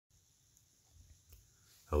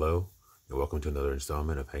Hello, and welcome to another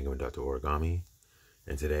installment of Hanging with Dr. Origami.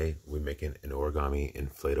 And today we're making an origami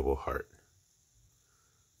inflatable heart.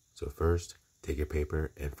 So first, take your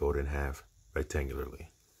paper and fold it in half rectangularly.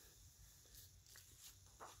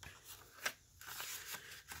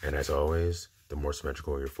 And as always, the more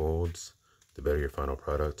symmetrical your folds, the better your final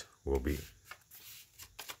product will be.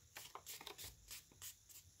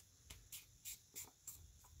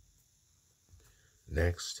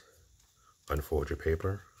 Next, unfold your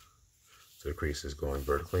paper so the crease is going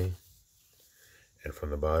vertically. And from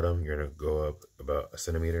the bottom, you're going to go up about 1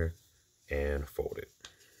 centimeter and fold it.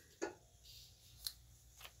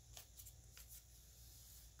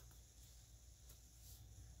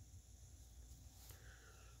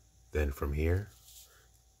 Then from here,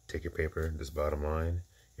 take your paper, this bottom line,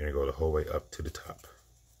 you're going to go the whole way up to the top.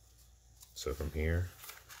 So from here,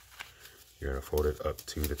 you're going to fold it up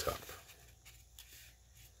to the top.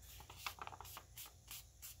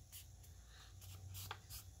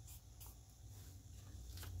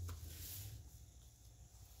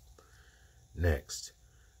 Next,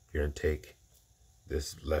 you're going to take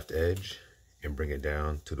this left edge and bring it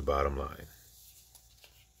down to the bottom line.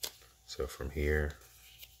 So from here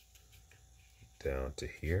down to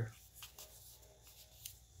here.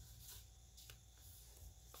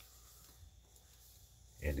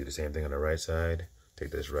 And do the same thing on the right side.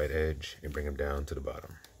 Take this right edge and bring them down to the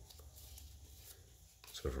bottom.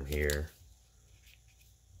 So from here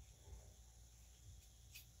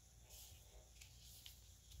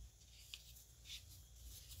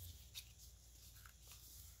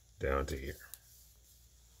down to here.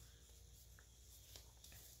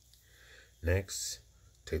 Next,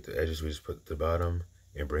 take the edges we just put at the bottom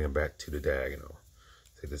and bring them back to the diagonal.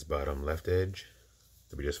 Take this bottom left edge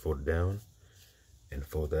that we just folded down and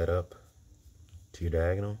fold that up to your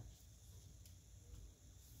diagonal.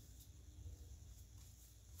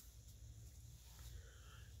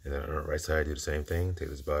 And then on the right side, do the same thing. Take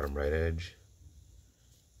this bottom right edge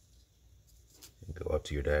and go up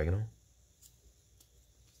to your diagonal.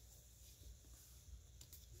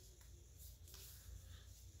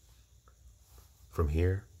 From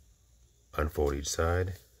here, unfold each side.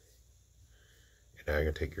 And now you're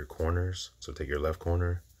going to take your corners. So take your left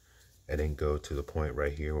corner and then go to the point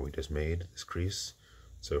right here where we just made this crease.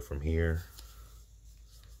 So from here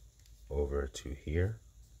over to here.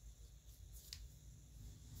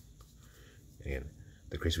 And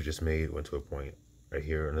the crease we just made went to a point right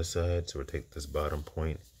here on this side. So we'll take this bottom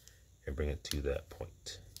point and bring it to that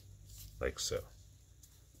point, like so.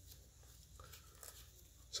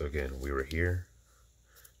 So again, we were here.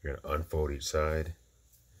 You're going to unfold each side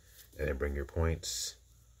and then bring your points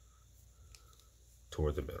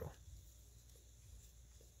toward the middle.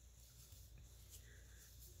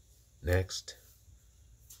 Next,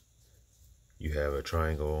 you have a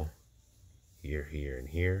triangle here, here, and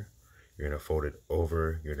here. You're going to fold it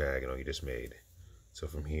over your diagonal you just made. So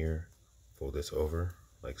from here, fold this over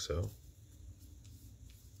like so.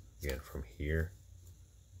 Again, from here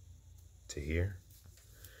to here.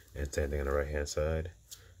 And same thing on the right hand side.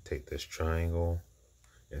 Take this triangle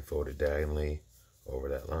and fold it diagonally over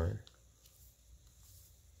that line.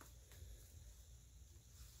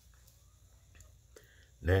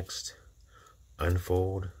 Next,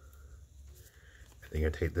 unfold. And then you're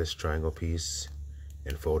going to take this triangle piece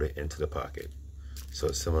and fold it into the pocket. So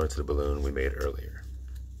it's similar to the balloon we made earlier.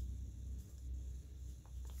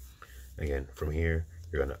 Again, from here,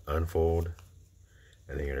 you're going to unfold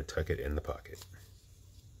and then you're going to tuck it in the pocket.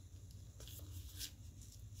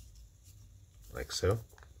 Like so.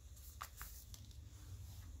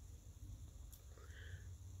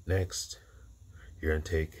 Next, you're going to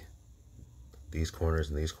take these corners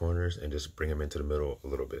and just bring them into the middle a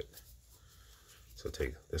little bit. So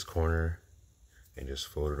take this corner and just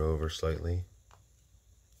fold it over slightly.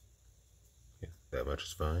 Yeah, that much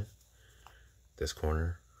is fine. This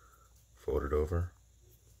corner, fold it over.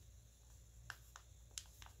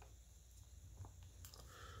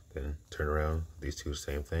 Then turn around, these two,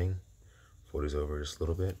 same thing. Fold these over just a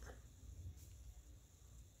little bit.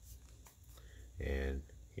 And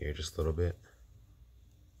here just a little bit.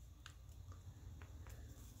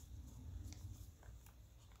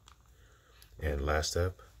 And last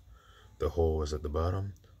step, the hole is at the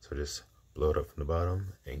bottom. So just blow it up from the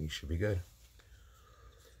bottom and you should be good.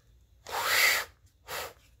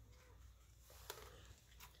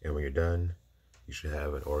 And when you're done, you should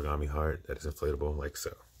have an origami heart that is inflatable like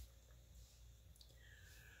so.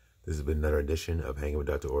 This has been another edition of Hanging with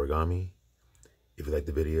Dr. Origami. If you liked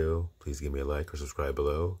the video, please give me a like or subscribe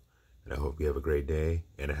below. And I hope you have a great day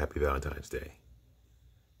and a happy Valentine's Day.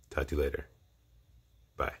 Talk to you later.